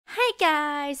Hey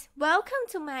guys, welcome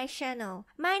to my channel.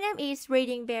 My name is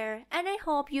ReadingBear and I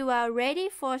hope you are ready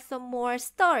for some more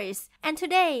stories. And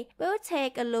today, we'll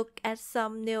take a look at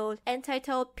some new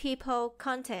entitled people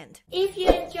content. If you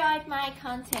enjoyed my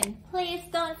content, please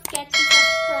don't forget to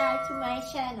subscribe to my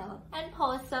channel and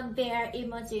post some bear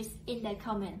emojis in the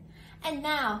comment. And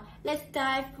now, let's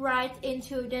dive right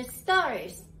into the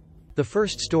stories. The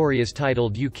first story is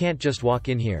titled "You Can't Just Walk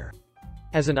In Here."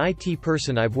 As an IT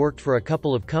person, I've worked for a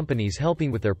couple of companies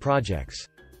helping with their projects.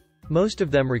 Most of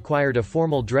them required a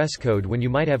formal dress code when you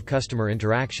might have customer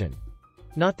interaction.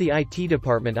 Not the IT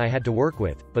department I had to work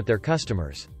with, but their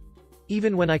customers.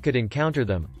 Even when I could encounter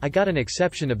them, I got an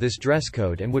exception of this dress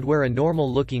code and would wear a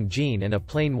normal-looking jean and a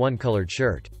plain one-colored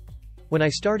shirt. When I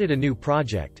started a new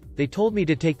project, they told me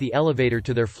to take the elevator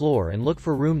to their floor and look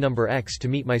for room number X to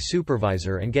meet my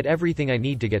supervisor and get everything I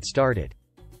need to get started.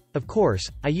 Of course,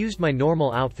 I used my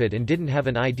normal outfit and didn't have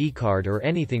an ID card or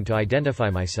anything to identify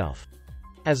myself.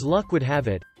 As luck would have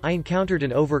it, I encountered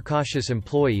an overcautious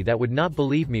employee that would not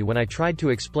believe me when I tried to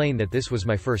explain that this was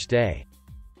my first day.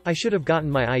 I should have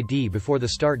gotten my ID before the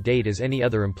start date as any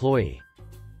other employee.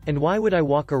 And why would I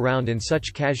walk around in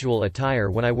such casual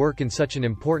attire when I work in such an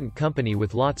important company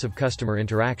with lots of customer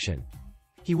interaction?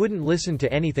 He wouldn't listen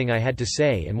to anything I had to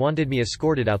say and wanted me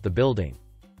escorted out the building.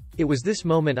 It was this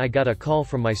moment I got a call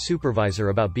from my supervisor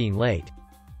about being late.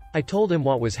 I told him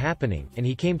what was happening, and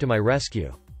he came to my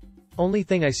rescue. Only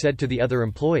thing I said to the other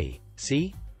employee,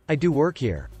 "See? I do work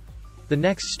here." The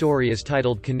next story is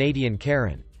titled "Canadian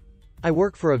Karen." I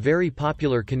work for a very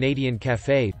popular Canadian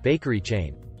cafe, bakery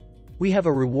chain. We have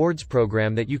a rewards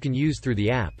program that you can use through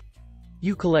the app.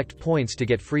 You collect points to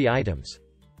get free items.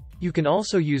 You can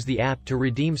also use the app to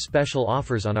redeem special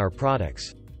offers on our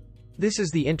products. This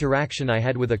is the interaction I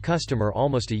had with a customer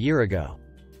almost a year ago.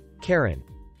 Karen: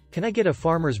 "Can I get a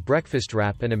farmer's breakfast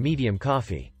wrap and a medium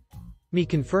coffee?" Me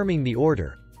confirming the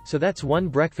order. "So that's one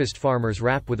breakfast farmer's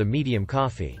wrap with a medium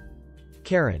coffee."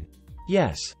 Karen: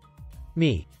 "Yes."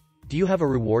 Me: "Do you have a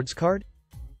rewards card?"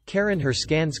 Karen: her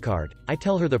scans card. I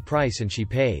tell her the price and she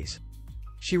pays.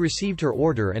 She received her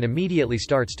order and immediately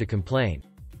starts to complain.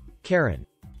 Karen: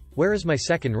 "Where is my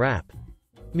second wrap?"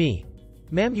 Me: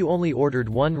 "Ma'am, you only ordered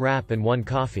one wrap and one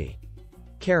coffee."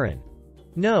 Karen: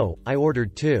 "No, I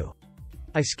ordered two.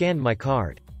 I scanned my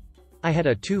card. I had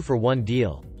a 2-for-1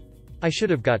 deal. I should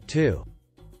have got two."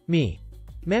 Me: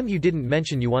 "Ma'am, you didn't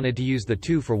mention you wanted to use the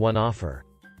 2-for-1 offer."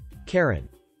 Karen: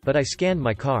 "But I scanned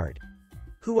my card.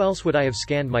 Who else would I have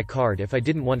scanned my card if I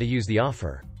didn't want to use the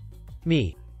offer?"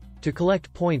 Me: "To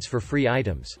collect points for free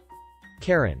items."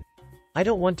 Karen: "I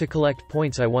don't want to collect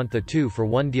points, I want the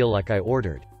 2-for-1 deal like I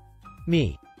ordered."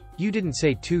 Me: "You didn't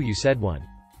say two, you said one.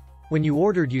 When you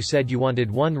ordered you said you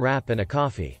wanted one wrap and a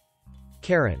coffee."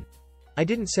 Karen: "I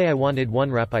didn't say I wanted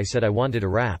one wrap, I said I wanted a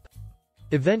wrap."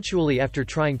 Eventually, after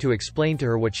trying to explain to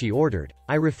her what she ordered,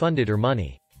 I refunded her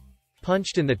money.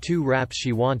 Punched in the 2 wraps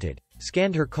she wanted,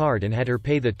 scanned her card and had her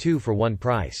pay the 2-for-1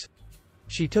 price.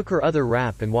 She took her other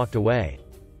wrap and walked away.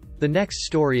 The next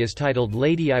story is titled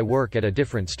 "Lady, I Work at a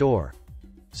Different Store."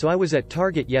 So I was at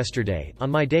Target yesterday, on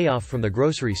my day off from the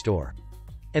grocery store.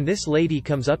 And this lady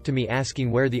comes up to me asking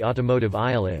where the automotive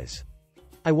aisle is.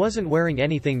 I wasn't wearing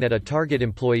anything that a Target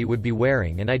employee would be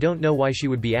wearing and I don't know why she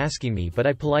would be asking me, but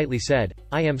I politely said,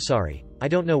 "I am sorry, I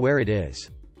don't know where it is.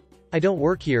 I don't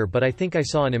work here, but I think I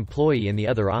saw an employee in the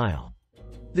other aisle."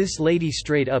 This lady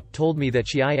straight up told me that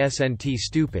she isn't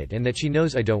stupid and that she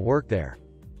knows I don't work there.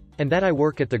 And that I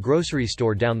work at the grocery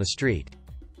store down the street.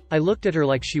 I looked at her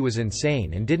like she was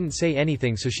insane and didn't say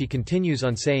anything, so she continues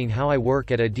on saying how I work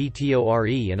at a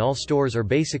DTORE and all stores are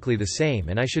basically the same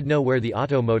and I should know where the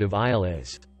automotive aisle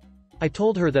is. I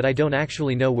told her that I don't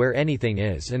actually know where anything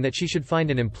is and that she should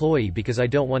find an employee because I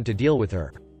don't want to deal with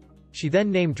her. She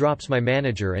then name drops my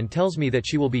manager and tells me that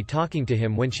she will be talking to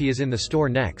him when she is in the store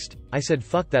next. I said,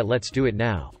 "Fuck that, let's do it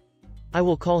now. I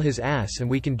will call his ass and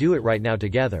we can do it right now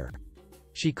together."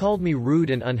 She called me rude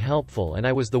and unhelpful and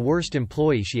I was the worst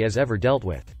employee she has ever dealt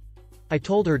with. I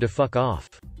told her to fuck off.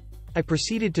 I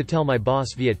proceeded to tell my boss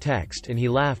via text and he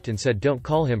laughed and said, "Don't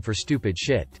call him for stupid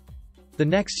shit." The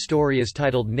next story is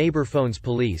titled "Neighbor Phones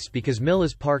Police Because Mill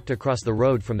is Parked Across the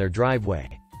Road from Their Driveway."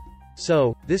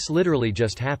 So, this literally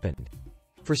just happened.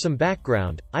 For some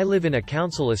background, I live in a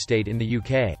council estate in the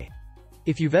UK.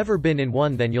 If you've ever been in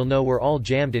one, then you'll know we're all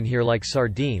jammed in here like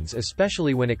sardines,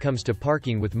 especially when it comes to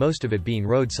parking, with most of it being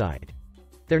roadside.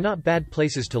 They're not bad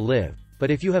places to live,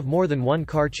 but if you have more than one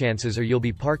car, chances are you'll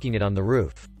be parking it on the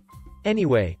roof.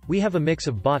 Anyway, we have a mix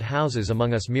of bought houses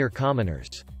among us mere commoners.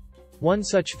 One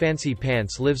such fancy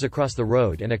pants lives across the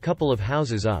road and a couple of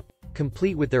houses up,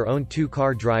 complete with their own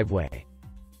 2-car driveway.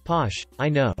 Posh, I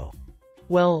know.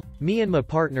 Well, me and my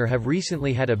partner have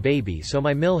recently had a baby, so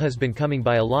my mill has been coming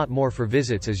by a lot more for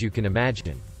visits, as you can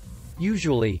imagine.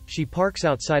 Usually, she parks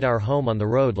outside our home on the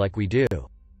road like we do.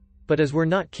 But as we're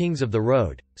not kings of the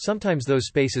road, sometimes those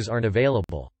spaces aren't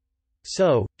available.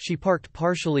 So, she parked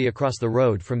partially across the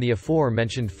road from the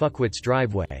aforementioned fuckwit's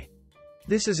driveway.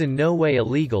 This is in no way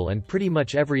illegal, and pretty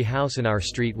much every house in our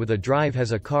street with a drive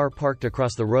has a car parked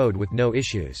across the road with no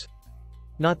issues.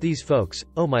 Not these folks,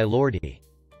 oh my lordy.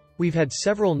 We've had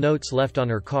several notes left on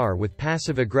her car with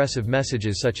passive-aggressive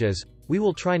messages such as, "We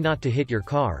will try not to hit your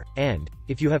car," and,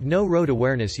 "If you have no road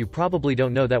awareness you probably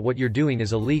don't know that what you're doing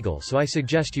is illegal, so I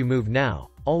suggest you move now.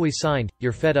 Always signed,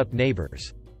 your fed-up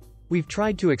neighbors." We've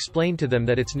tried to explain to them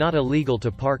that it's not illegal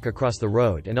to park across the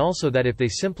road, and also that if they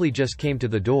simply just came to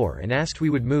the door and asked we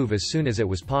would move as soon as it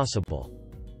was possible.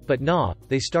 But nah,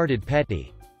 they started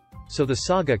petty. So the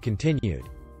saga continued.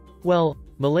 Well,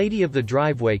 Milady of the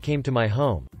driveway came to my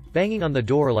home, banging on the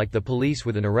door like the police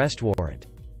with an arrest warrant.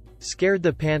 Scared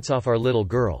the pants off our little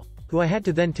girl, who I had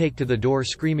to then take to the door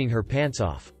screaming her pants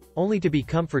off, only to be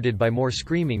comforted by more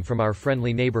screaming from our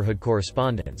friendly neighborhood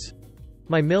correspondents.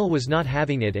 My mill was not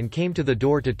having it and came to the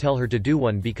door to tell her to do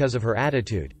one because of her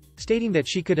attitude, stating that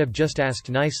she could have just asked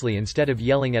nicely instead of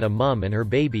yelling at a mum and her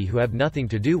baby who have nothing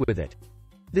to do with it.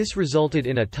 This resulted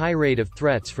in a tirade of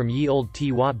threats from ye old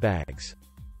T-Watt-bags.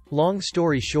 Long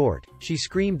story short, she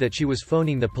screamed that she was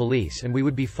phoning the police and we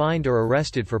would be fined or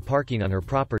arrested for parking on her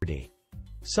property.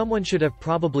 Someone should have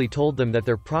probably told them that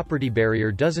their property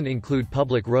barrier doesn't include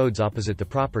public roads opposite the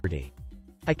property.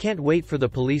 I can't wait for the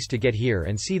police to get here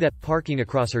and see that parking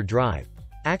across her drive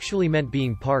actually meant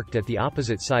being parked at the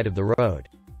opposite side of the road.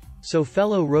 So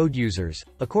fellow road users,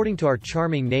 according to our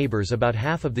charming neighbors, about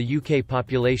half of the UK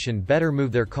population better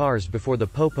move their cars before the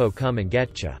popo come and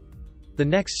getcha. The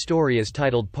next story is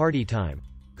titled Party Time.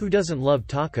 Who doesn't love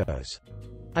tacos?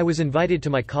 I was invited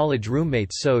to my college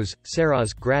roommate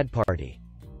Sarah's grad party.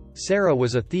 Sarah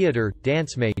was a theater,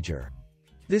 dance major.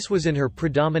 This was in her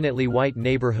predominantly white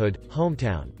neighborhood,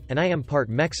 hometown, and I am part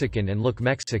Mexican and look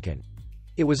Mexican.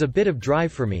 It was a bit of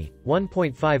drive for me,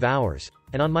 1.5 hours,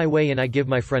 and on my way in I give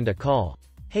my friend a call.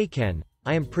 "Hey Ken,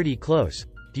 I am pretty close.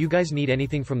 Do you guys need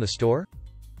anything from the store?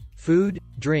 Food,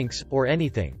 drinks, or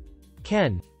anything?"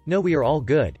 "Ken, no, we are all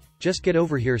good. Just get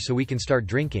over here so we can start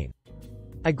drinking."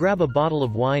 I grab a bottle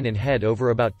of wine and head over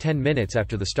about 10 minutes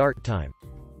after the start time.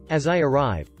 As I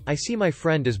arrive, I see my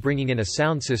friend is bringing in a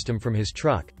sound system from his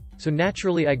truck, so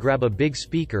naturally I grab a big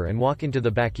speaker and walk into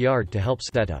the backyard to help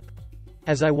set up.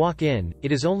 As I walk in,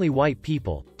 it is only white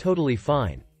people, totally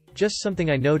fine. Just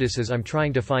something I notice as I'm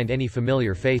trying to find any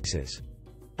familiar faces.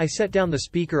 I set down the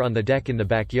speaker on the deck in the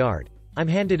backyard. I'm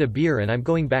handed a beer and I'm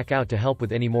going back out to help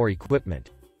with any more equipment.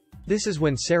 This is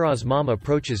when Sarah's mom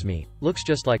approaches me, looks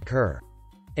just like her.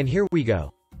 And here we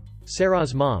go.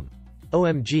 Sarah's mom.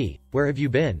 "OMG, where have you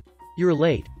been? You're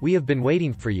late, we have been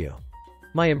waiting for you."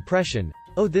 My impression,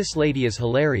 "Oh, this lady is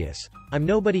hilarious. I'm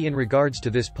nobody in regards to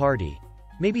this party.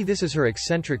 Maybe this is her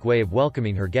eccentric way of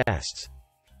welcoming her guests."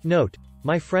 Note,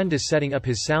 my friend is setting up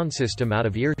his sound system out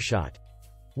of earshot.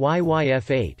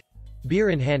 YYF8. Beer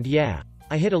in hand. Yeah,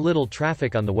 I hit a little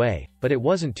traffic on the way, but it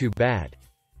wasn't too bad.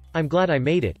 I'm glad I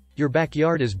made it. Your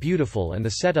backyard is beautiful and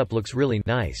the setup looks really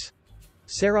nice.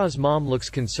 Sarah's mom looks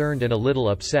concerned and a little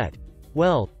upset.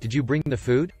 "Well, did you bring the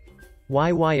food?"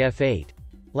 YYF8.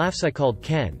 Laughs. "I called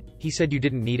Ken. He said you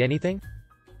didn't need anything?"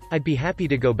 "I'd be happy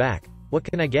to go back. What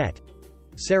can I get?"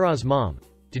 Sarah's mom.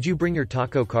 "Did you bring your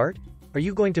taco cart? Are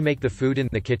you going to make the food in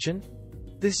the kitchen?"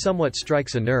 This somewhat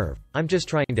strikes a nerve. I'm just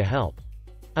trying to help.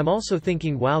 I'm also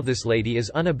thinking, wow, this lady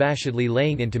is unabashedly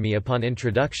laying into me upon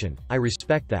introduction. I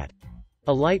respect that.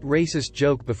 A light racist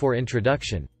joke before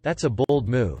introduction. That's a bold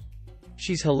move.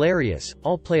 She's hilarious.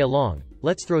 I'll play along.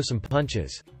 Let's throw some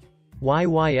punches.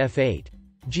 YYF8.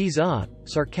 Geez,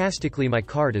 sarcastically, my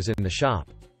cart is in the shop.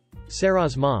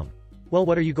 Sarah's mom. "Well,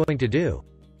 what are you going to do?"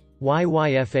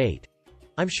 YYF8.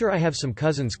 "I'm sure I have some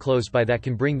cousins close by that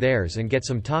can bring theirs and get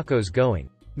some tacos going.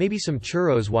 Maybe some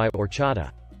churros y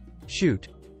horchata. Shoot.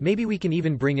 Maybe we can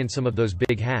even bring in some of those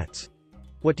big hats.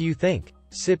 What do you think?"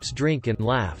 Sips drink and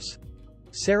laughs.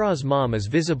 Sarah's mom is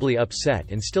visibly upset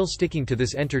and still sticking to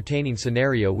this entertaining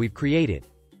scenario we've created.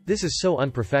 This is so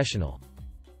unprofessional.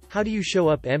 How do you show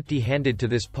up empty-handed to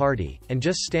this party, and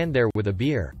just stand there with a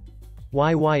beer?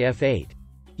 YYF8.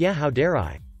 "Yeah, how dare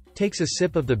I?" Takes a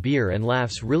sip of the beer and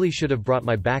laughs. "Really should have brought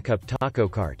my backup taco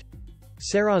cart."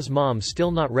 Sarah's mom,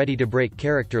 still not ready to break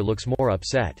character, looks more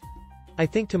upset. I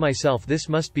think to myself, this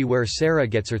must be where Sarah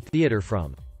gets her theater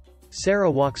from. Sarah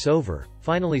walks over,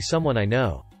 finally someone I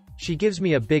know. She gives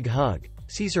me a big hug,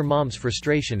 sees her mom's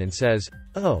frustration and says,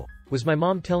 "Oh, was my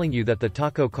mom telling you that the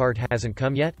taco cart hasn't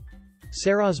come yet?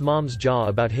 Sarah's mom's jaw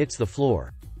about hits the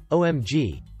floor.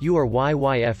 OMG, you are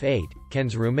YYF8,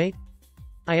 Ken's roommate?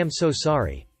 I am so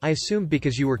sorry. I assumed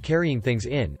because you were carrying things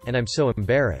in, and I'm so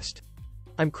embarrassed.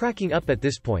 I'm cracking up at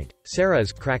this point. Sarah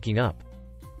is cracking up.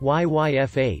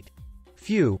 YYF8.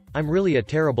 Phew, I'm really a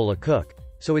terrible cook,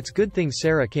 so it's good thing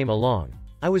Sarah came along.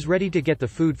 I was ready to get the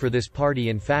food for this party.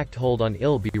 In fact, hold on,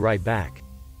 I'll be right back.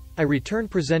 I returned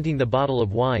presenting the bottle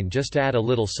of wine just to add a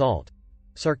little salt.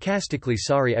 Sarcastically,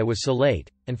 sorry I was so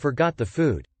late, and forgot the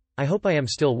food. I hope I am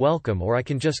still welcome, or I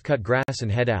can just cut grass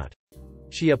and head out.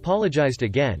 She apologized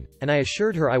again, and I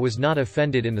assured her I was not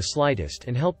offended in the slightest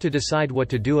and helped to decide what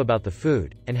to do about the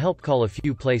food, and helped call a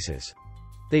few places.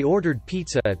 They ordered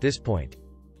pizza at this point.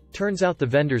 Turns out the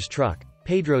vendor's truck,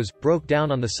 Pedro's, broke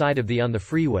down on the side of the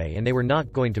freeway and they were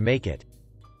not going to make it.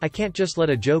 I can't just let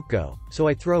a joke go, so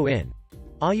I throw in.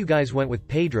 "Ah, you guys went with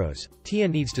Pedro's. Tia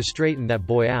needs to straighten that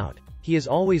boy out. He is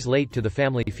always late to the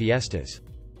family fiestas."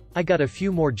 I got a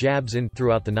few more jabs in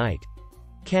throughout the night.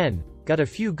 Ken got a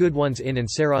few good ones in, and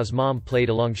Sarah's mom played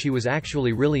along. She was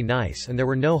actually really nice and there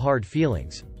were no hard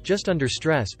feelings, just under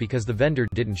stress because the vendor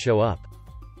didn't show up.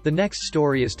 The next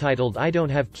story is titled I Don't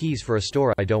Have Keys for a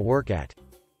Store I Don't Work At.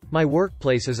 My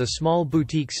workplace is a small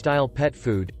boutique-style pet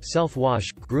food,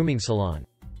 self-wash, grooming salon.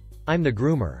 I'm the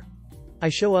groomer. I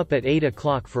show up at 8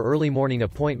 o'clock for early morning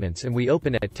appointments and we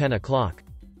open at 10 o'clock.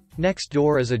 Next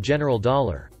door is a General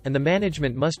Dollar, and the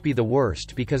management must be the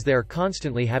worst because they are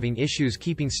constantly having issues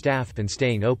keeping staff and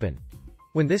staying open.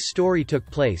 When this story took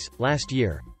place, last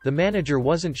year, the manager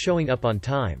wasn't showing up on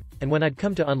time, and when I'd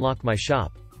come to unlock my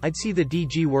shop, I'd see the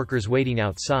DG workers waiting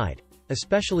outside,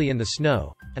 especially in the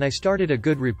snow, and I started a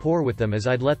good rapport with them as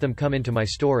I'd let them come into my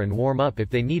store and warm up if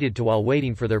they needed to while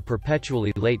waiting for their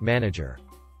perpetually late manager.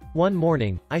 One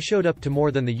morning, I showed up to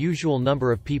more than the usual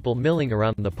number of people milling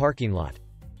around the parking lot.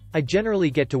 I generally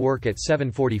get to work at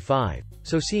 7:45,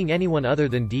 so seeing anyone other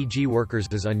than DG workers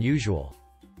is unusual.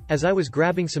 As I was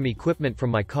grabbing some equipment from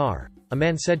my car, a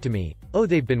man said to me, "Oh,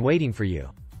 they've been waiting for you."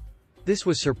 This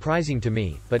was surprising to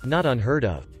me, but not unheard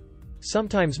of.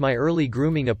 Sometimes my early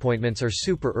grooming appointments are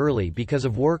super early because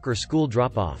of work or school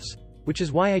drop-offs, which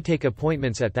is why I take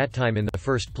appointments at that time in the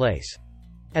first place.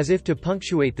 As if to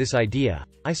punctuate this idea,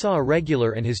 I saw a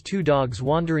regular and his 2 dogs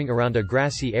wandering around a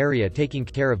grassy area taking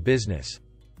care of business.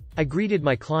 I greeted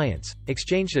my clients,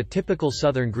 exchanged a typical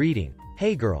southern greeting,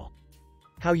 "Hey girl.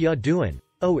 How ya doing?"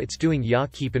 "Oh, it's doing ya,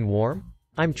 keepin' warm?"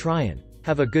 "I'm tryin'.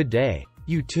 Have a good day."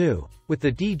 "You too." With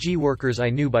the DG workers I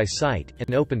knew by sight,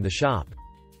 and opened the shop.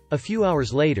 A few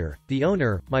hours later, the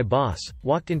owner, my boss,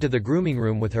 walked into the grooming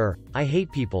room with her "I hate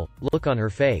people" look on her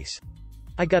face.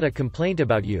 "I got a complaint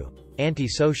about you.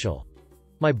 Antisocial."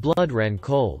 My blood ran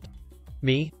cold.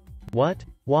 "Me? What?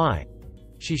 Why?"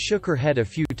 She shook her head a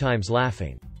few times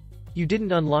laughing. "You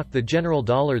didn't unlock the General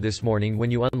Dollar this morning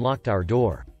when you unlocked our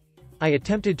door." I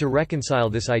attempted to reconcile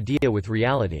this idea with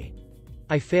reality.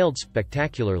 I failed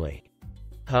spectacularly.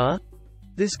 "Huh?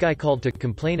 This guy called to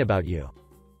complain about you.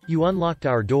 You unlocked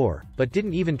our door, but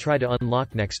didn't even try to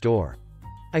unlock next door."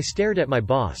 I stared at my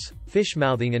boss,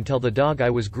 fish-mouthing until the dog I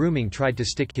was grooming tried to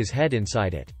stick his head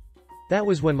inside it. That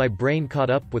was when my brain caught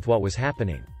up with what was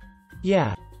happening.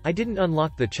 "Yeah, I didn't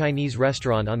unlock the Chinese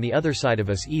restaurant on the other side of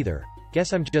us either.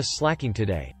 Guess I'm just slacking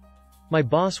today." My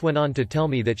boss went on to tell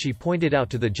me that she pointed out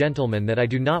to the gentleman that I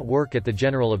do not work at the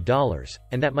General of Dollars,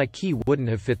 and that my key wouldn't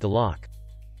have fit the lock.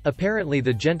 Apparently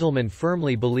the gentleman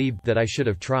firmly believed that I should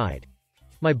have tried.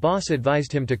 My boss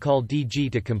advised him to call DG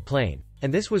to complain,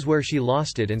 and this was where she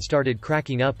lost it and started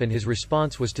cracking up, and his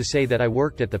response was to say that I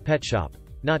worked at the pet shop,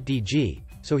 not DG,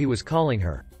 so he was calling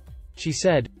her. She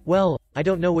said, "Well, I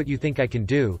don't know what you think I can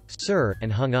do, sir,"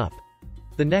 and hung up.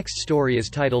 The next story is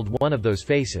titled One of Those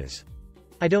Faces.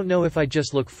 I don't know if I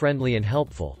just look friendly and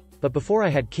helpful, but before I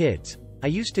had kids, I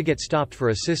used to get stopped for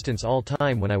assistance all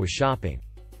time when I was shopping.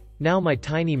 Now my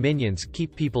tiny minions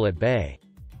keep people at bay.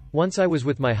 Once I was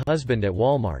with my husband at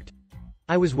Walmart.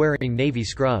 I was wearing navy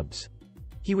scrubs.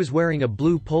 He was wearing a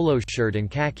blue polo shirt and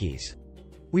khakis.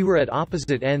 We were at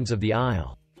opposite ends of the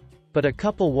aisle. But a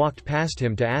couple walked past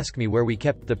him to ask me where we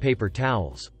kept the paper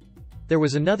towels. There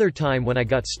was another time when I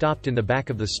got stopped in the back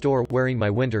of the store wearing my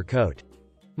winter coat.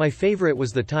 My favorite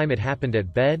was the time it happened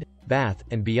at Bed, Bath,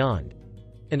 and Beyond.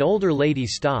 An older lady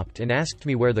stopped and asked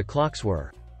me where the clocks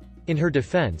were. In her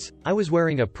defense, I was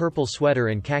wearing a purple sweater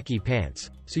and khaki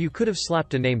pants, so you could have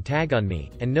slapped a name tag on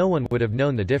me, and no one would have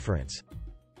known the difference.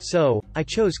 So, I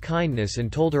chose kindness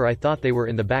and told her I thought they were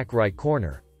in the back right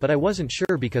corner, but I wasn't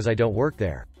sure because I don't work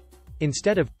there.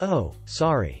 Instead of, "Oh,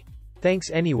 sorry. Thanks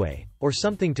anyway," or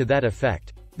something to that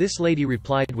effect, this lady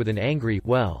replied with an angry,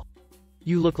 "Well,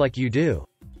 You look like you do.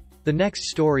 The next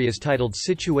story is titled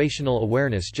Situational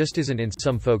Awareness Just Isn't in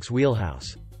Some Folks'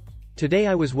 Wheelhouse. Today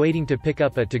I was waiting to pick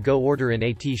up a to-go order in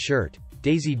a t-shirt,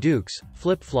 Daisy Dukes,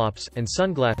 flip-flops, and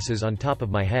sunglasses on top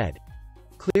of my head.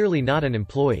 Clearly not an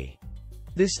employee.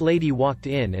 This lady walked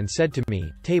in and said to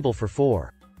me, "Table for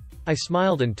 4. I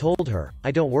smiled and told her,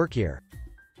 "I don't work here."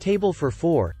 "Table for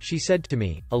 4, she said to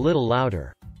me, a little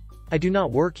louder. "I do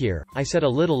not work here," I said a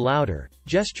little louder,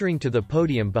 gesturing to the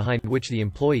podium behind which the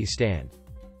employees stand.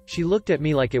 She looked at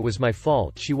me like it was my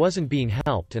fault she wasn't being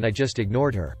helped and I just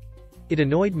ignored her. It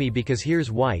annoyed me because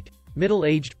here's white,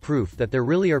 middle-aged proof that there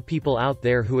really are people out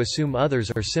there who assume others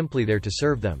are simply there to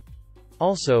serve them.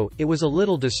 Also, it was a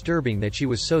little disturbing that she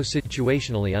was so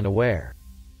situationally unaware.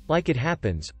 Like it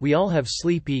happens, we all have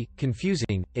sleepy,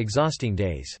 confusing, exhausting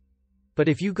days. But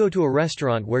if you go to a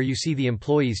restaurant where you see the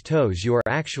employees' toes, you are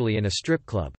actually in a strip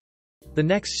club. The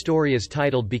next story is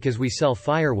titled Because We Sell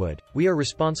Firewood, We Are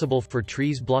Responsible for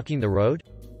Trees Blocking the Road?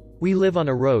 We live on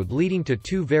a road leading to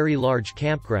 2 very large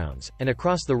campgrounds, and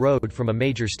across the road from a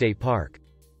major state park.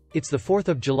 It's the 4th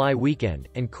of July weekend,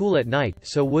 and cool at night,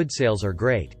 so wood sales are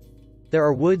great. There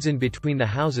are woods in between the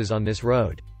houses on this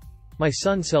road. My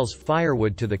son sells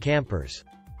firewood to the campers.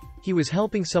 He was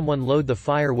helping someone load the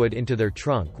firewood into their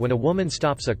trunk when a woman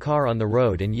stops a car on the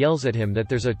road and yells at him that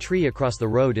there's a tree across the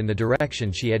road in the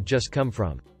direction she had just come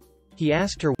from. He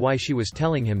asked her why she was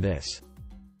telling him this.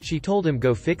 She told him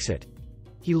go fix it.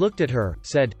 He looked at her,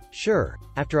 said, "Sure,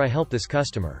 after I help this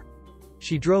customer."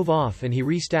 She drove off and he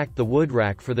restacked the wood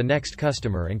rack for the next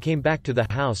customer and came back to the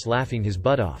house laughing his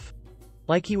butt off.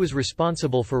 Like he was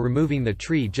responsible for removing the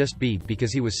tree just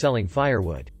because he was selling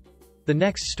firewood. The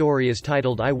next story is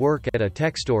titled I Work at a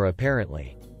Tech Store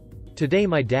Apparently. Today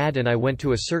my dad and I went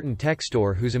to a certain tech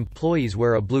store whose employees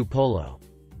wear a blue polo.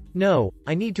 No,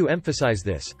 I need to emphasize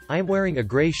this, I am wearing a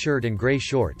gray shirt and gray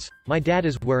shorts, my dad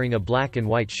is wearing a black and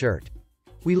white shirt.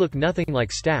 We look nothing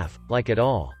like staff, like at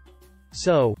all.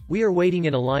 So, we are waiting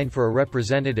in a line for a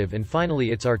representative and finally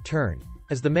it's our turn.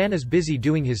 As the man is busy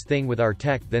doing his thing with our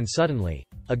tech, then suddenly,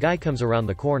 a guy comes around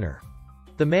the corner.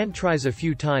 The man tries a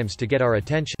few times to get our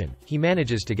attention, he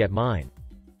manages to get mine.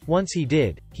 Once he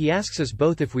did, he asks us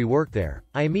both if we work there.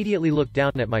 I immediately look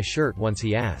down at my shirt once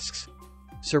he asks.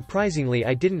 Surprisingly,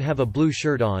 I didn't have a blue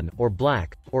shirt on, or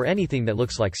black, or anything that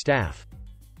looks like staff.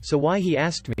 So why he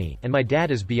asked me, and my dad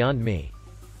is beyond me.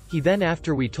 He then,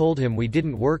 after we told him we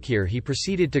didn't work here, he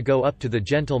proceeded to go up to the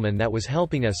gentleman that was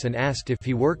helping us and asked if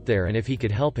he worked there and if he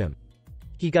could help him.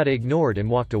 He got ignored and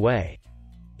walked away.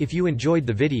 If you enjoyed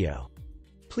the video,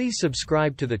 please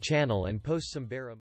subscribe to the channel and post some bear